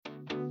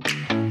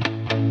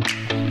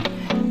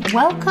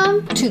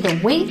Welcome to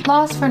the Weight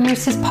Loss for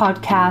Nurses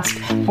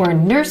podcast, where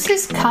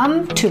nurses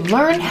come to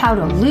learn how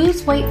to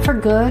lose weight for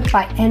good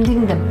by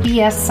ending the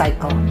BS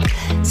cycle.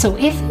 So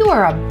if you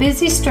are a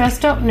busy,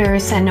 stressed out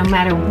nurse and no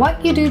matter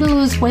what you do to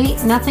lose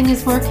weight, nothing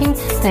is working,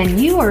 then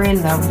you are in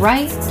the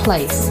right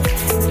place.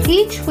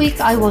 Each week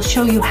I will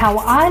show you how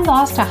I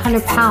lost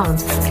 100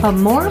 pounds, but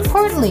more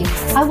importantly,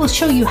 I will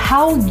show you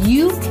how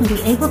you can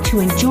be able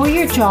to enjoy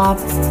your job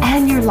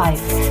and your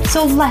life.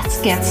 So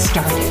let's get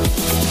started.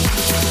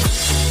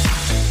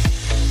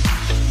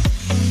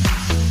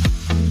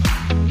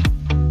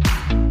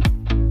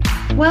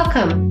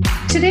 Welcome.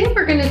 Today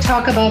we're going to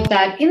talk about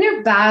that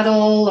inner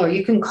battle, or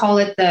you can call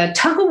it the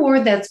tug of war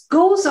that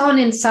goes on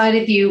inside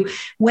of you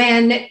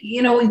when,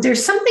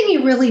 there's something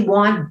you really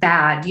want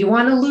bad. You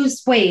want to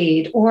lose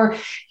weight, or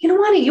you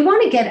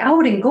want to get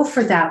out and go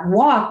for that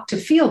walk to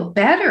feel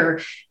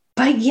better.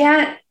 But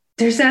yet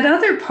there's that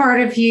other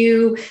part of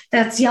you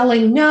that's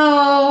yelling,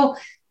 no,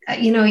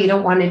 you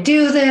don't want to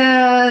do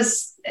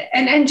this.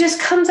 And just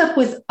comes up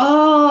with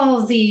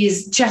all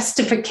these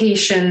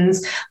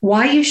justifications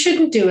why you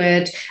shouldn't do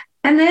it.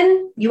 And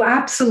then you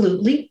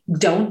absolutely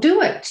don't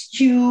do it.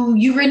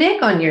 You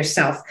renege on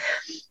yourself.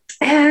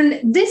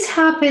 And this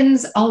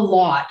happens a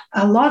lot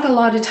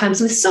of times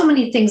with so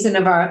many things in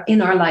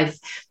our life.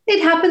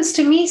 It happens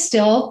to me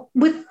still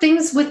with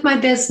things with my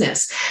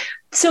business.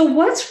 So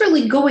what's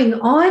really going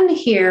on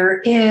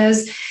here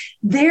is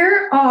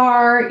there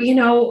are,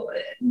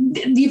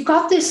 you've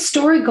got this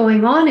story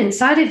going on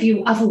inside of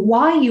you of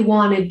why you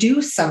want to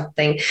do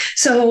something.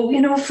 So,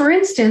 for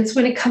instance,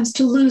 when it comes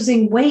to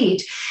losing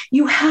weight,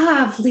 you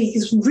have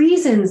these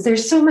reasons.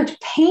 There's so much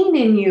pain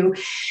in you,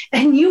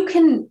 and you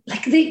can,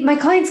 my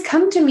clients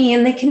come to me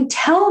and they can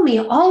tell me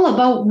all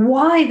about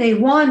why they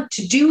want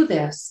to do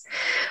this.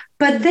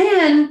 But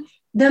then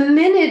the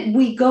minute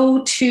we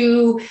go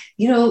to,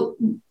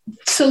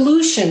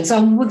 solutions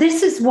on, well,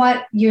 this is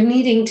what you're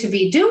needing to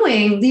be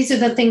doing, these are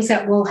the things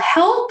that will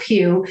help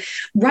you,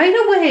 right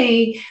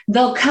away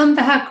they'll come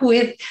back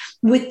with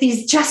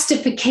these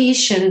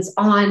justifications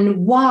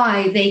on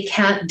why they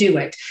can't do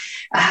it.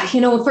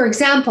 For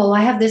example,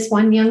 I have this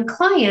one young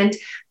client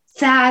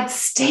that's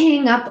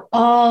staying up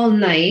all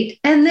night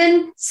and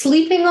then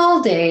sleeping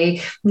all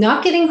day,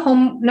 not getting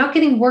home, not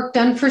getting work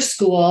done for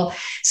school.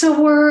 So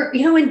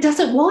and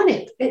doesn't want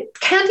it. It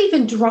can't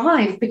even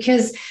drive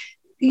because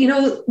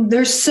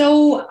they're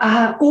so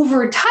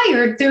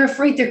overtired, they're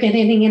afraid they're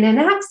getting in an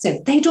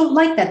accident. They don't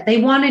like that. They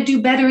want to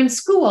do better in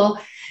school,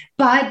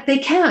 but they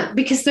can't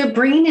because their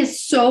brain is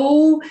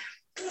so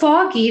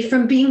foggy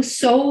from being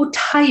so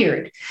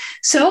tired.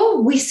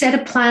 So we set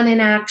a plan in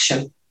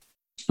action.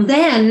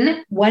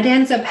 Then what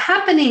ends up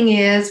happening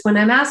is when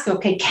I'm asking,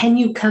 okay, can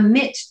you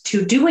commit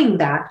to doing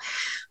that?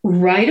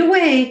 Right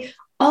away,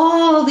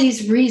 all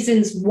these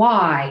reasons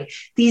why,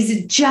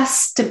 these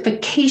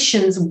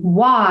justifications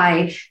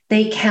why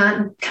they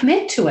can't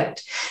commit to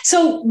it.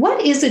 So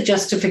what is a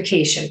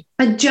justification?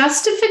 A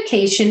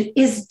justification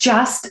is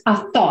just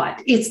a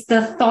thought. It's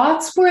the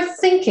thoughts we're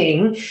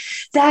thinking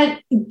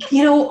that,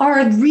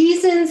 are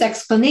reasons,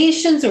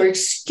 explanations, or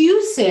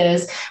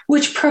excuses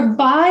which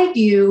provide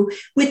you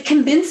with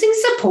convincing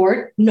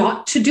support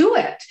not to do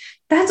it.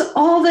 That's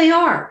all they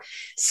are.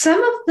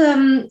 Some of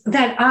them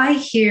that I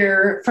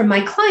hear from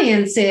my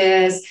clients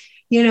is,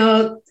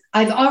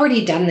 I've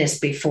already done this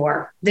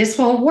before. This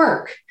won't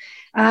work.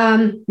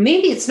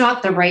 Maybe it's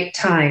not the right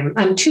time.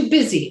 I'm too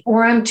busy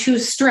or I'm too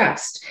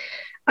stressed.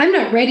 I'm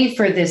not ready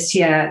for this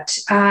yet.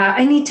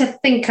 I need to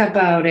think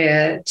about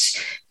it.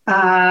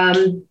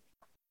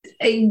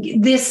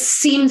 This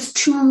seems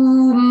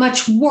too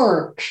much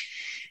work.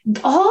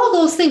 All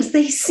those things,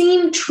 they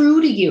seem true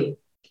to you.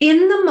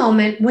 In the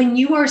moment when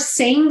you are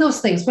saying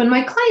those things, when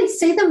my clients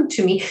say them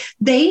to me,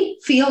 they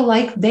feel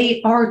like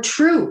they are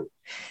true.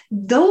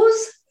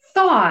 Those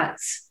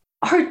thoughts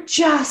are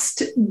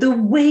just the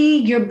way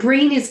your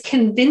brain is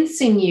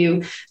convincing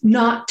you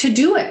not to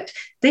do it.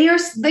 They are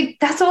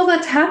that's all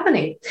that's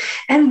happening.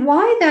 And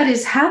why that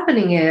is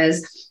happening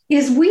is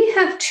we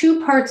have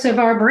two parts of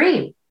our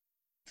brain.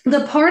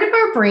 The part of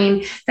our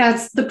brain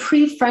that's the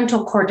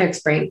prefrontal cortex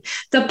brain,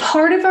 the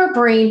part of our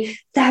brain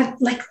that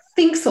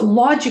thinks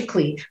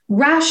logically,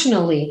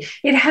 rationally.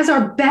 It has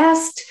our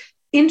best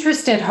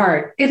interest at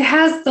heart. It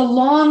has the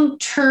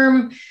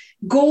long-term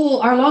goal,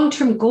 our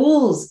long-term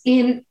goals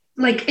in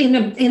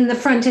the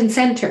front and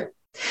center.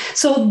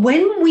 So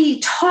when we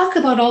talk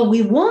about all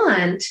we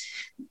want,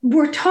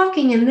 we're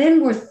talking and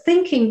then we're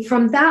thinking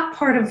from that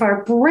part of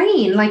our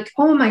brain,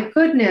 oh my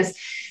goodness,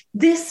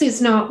 this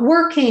is not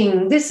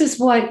working. This is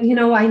what,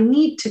 I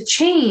need to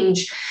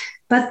change.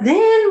 But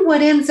then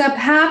what ends up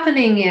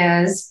happening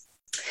is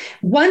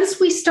once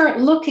we start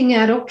looking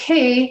at,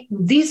 okay,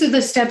 these are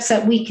the steps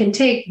that we can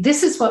take,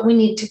 this is what we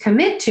need to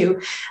commit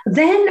to,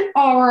 then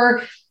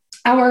our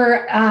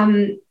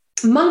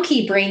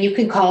monkey brain, you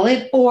can call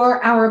it,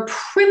 or our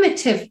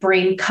primitive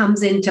brain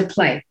comes into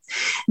play.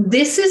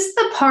 This is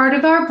the part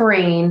of our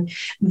brain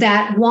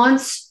that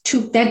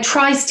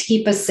tries to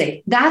keep us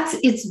safe. That's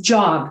its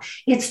job.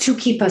 It's to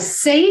keep us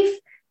safe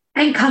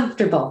and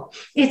comfortable.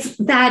 It's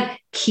that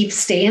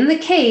stay in the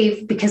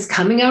cave, because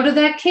coming out of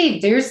that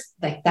cave,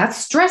 that's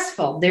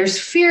stressful. There's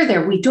fear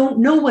there. We don't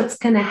know what's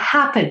going to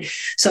happen.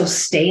 So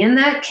stay in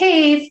that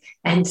cave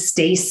and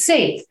stay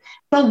safe.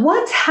 But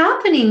what's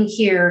happening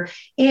here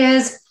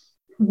is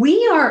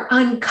we are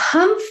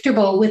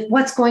uncomfortable with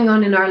what's going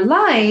on in our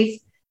life,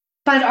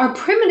 but our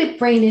primitive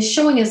brain is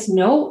showing us,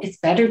 no, it's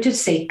better to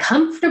stay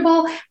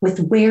comfortable with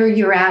where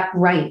you're at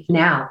right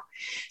now.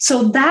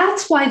 So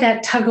that's why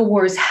that tug of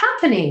war is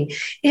happening,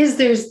 is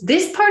there's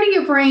this part of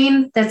your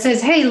brain that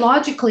says, hey,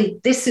 logically,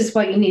 this is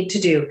what you need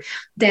to do.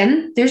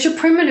 Then there's your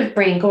primitive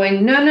brain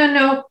going,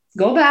 no,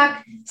 go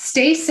back,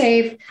 stay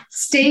safe,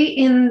 stay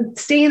in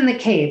the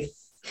cave.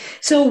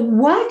 So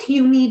what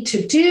you need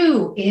to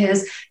do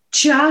is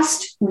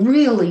just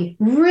really,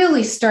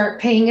 really start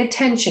paying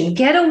attention.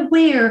 Get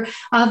aware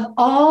of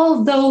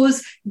all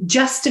those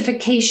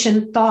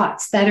justification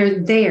thoughts that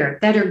are there,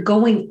 that are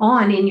going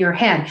on in your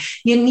head.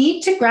 You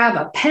need to grab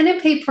a pen and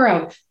paper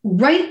out,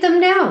 write them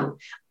down.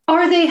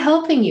 Are they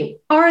helping you?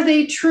 Are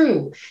they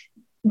true?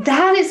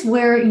 That is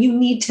where we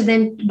need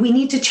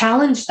to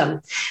challenge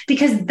them,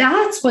 because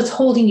that's what's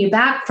holding you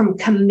back from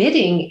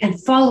committing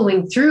and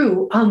following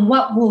through on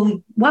what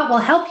will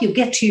help you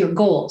get to your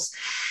goals.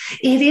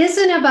 It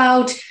isn't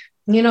about,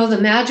 the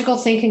magical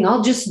thinking,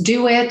 I'll just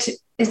do it.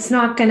 It's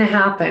not going to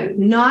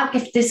happen. Not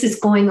if this is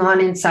going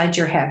on inside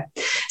your head.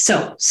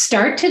 So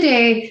start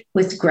today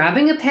with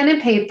grabbing a pen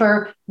and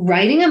paper,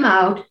 writing them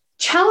out,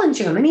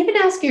 challenging them, and even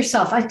ask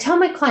yourself. I tell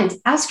my clients,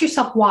 ask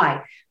yourself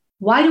why.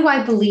 Why do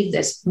I believe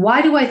this?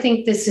 Why do I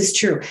think this is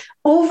true?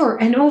 Over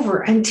and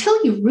over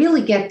until you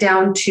really get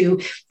down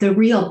to the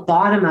real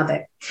bottom of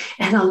it.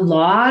 And a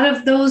lot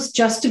of those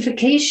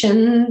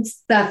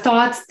justifications, the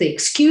thoughts, the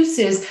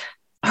excuses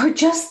are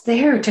just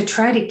there to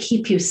try to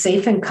keep you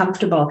safe and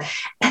comfortable.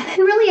 And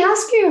then really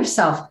ask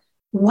yourself,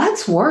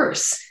 what's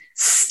worse?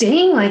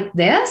 Staying like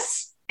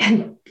this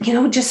and,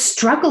 just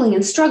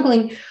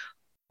struggling,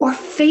 or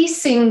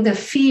facing the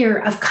fear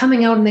of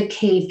coming out in the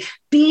cave,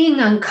 being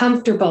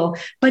uncomfortable,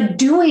 but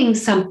doing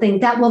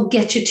something that will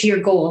get you to your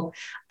goal.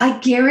 I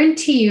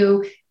guarantee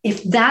you,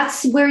 if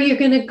that's where you're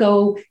going to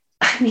go,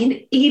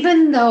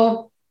 even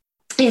though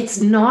it's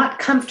not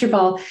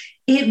comfortable,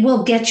 it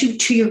will get you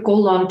to your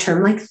goal long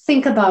term. Like,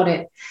 think about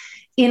it.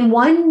 In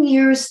 1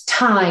 year's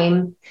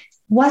time,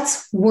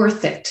 what's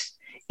worth it?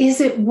 Is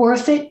it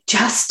worth it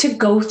just to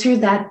go through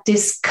that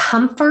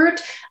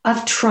discomfort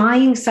of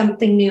trying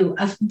something new,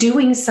 of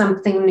doing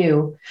something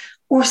new,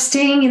 or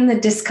staying in the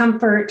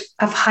discomfort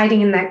of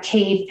hiding in that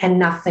cave and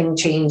nothing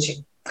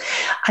changing?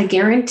 I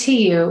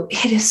guarantee you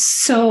it is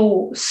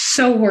so,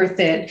 so worth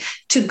it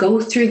to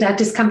go through that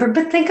discomfort.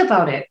 But think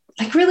about it.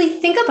 Like, really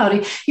think about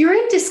it. You're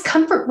in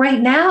discomfort right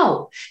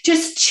now.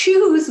 Just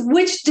choose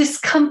which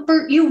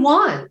discomfort you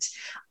want.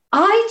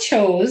 I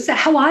chose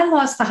how I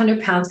lost the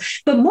 100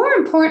 pounds, but more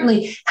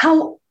importantly,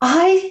 how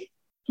I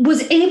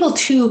was able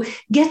to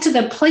get to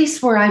the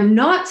place where I'm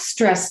not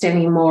stressed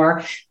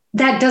anymore.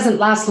 That doesn't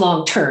last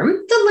long term,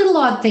 the little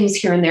odd things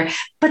here and there,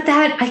 but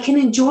that I can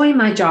enjoy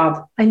my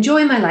job,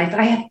 enjoy my life.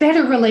 I have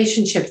better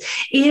relationships,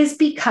 is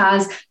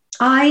because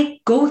I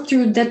go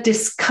through the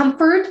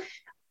discomfort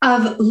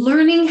of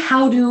learning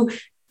how to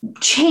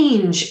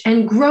change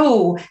and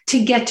grow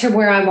to get to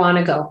where I want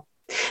to go.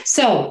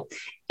 So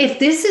if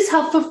this is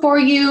helpful for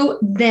you,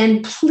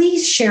 then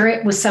please share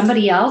it with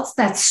somebody else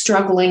that's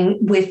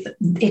struggling with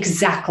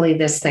exactly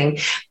this thing,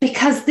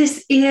 because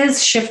this is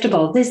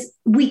shiftable.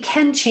 We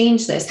can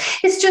change this.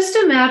 It's just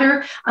a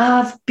matter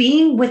of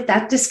being with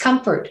that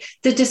discomfort,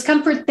 the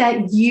discomfort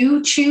that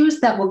you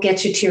choose that will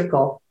get you to your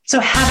goal. So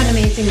have an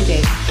amazing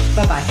day.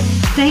 Bye-bye.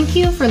 Thank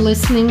you for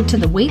listening to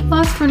the Weight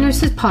Loss for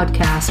Nurses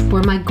podcast,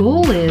 where my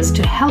goal is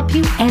to help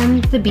you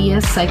end the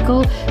BS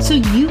cycle so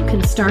you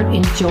can start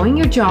enjoying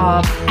your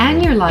job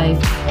and your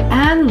life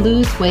and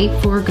lose weight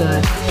for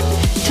good.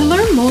 To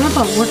learn more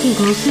about working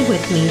closely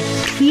with me,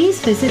 please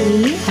visit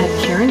me at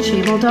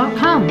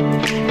KarenShabel.com,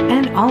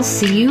 and I'll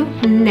see you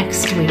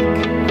next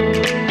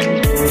week.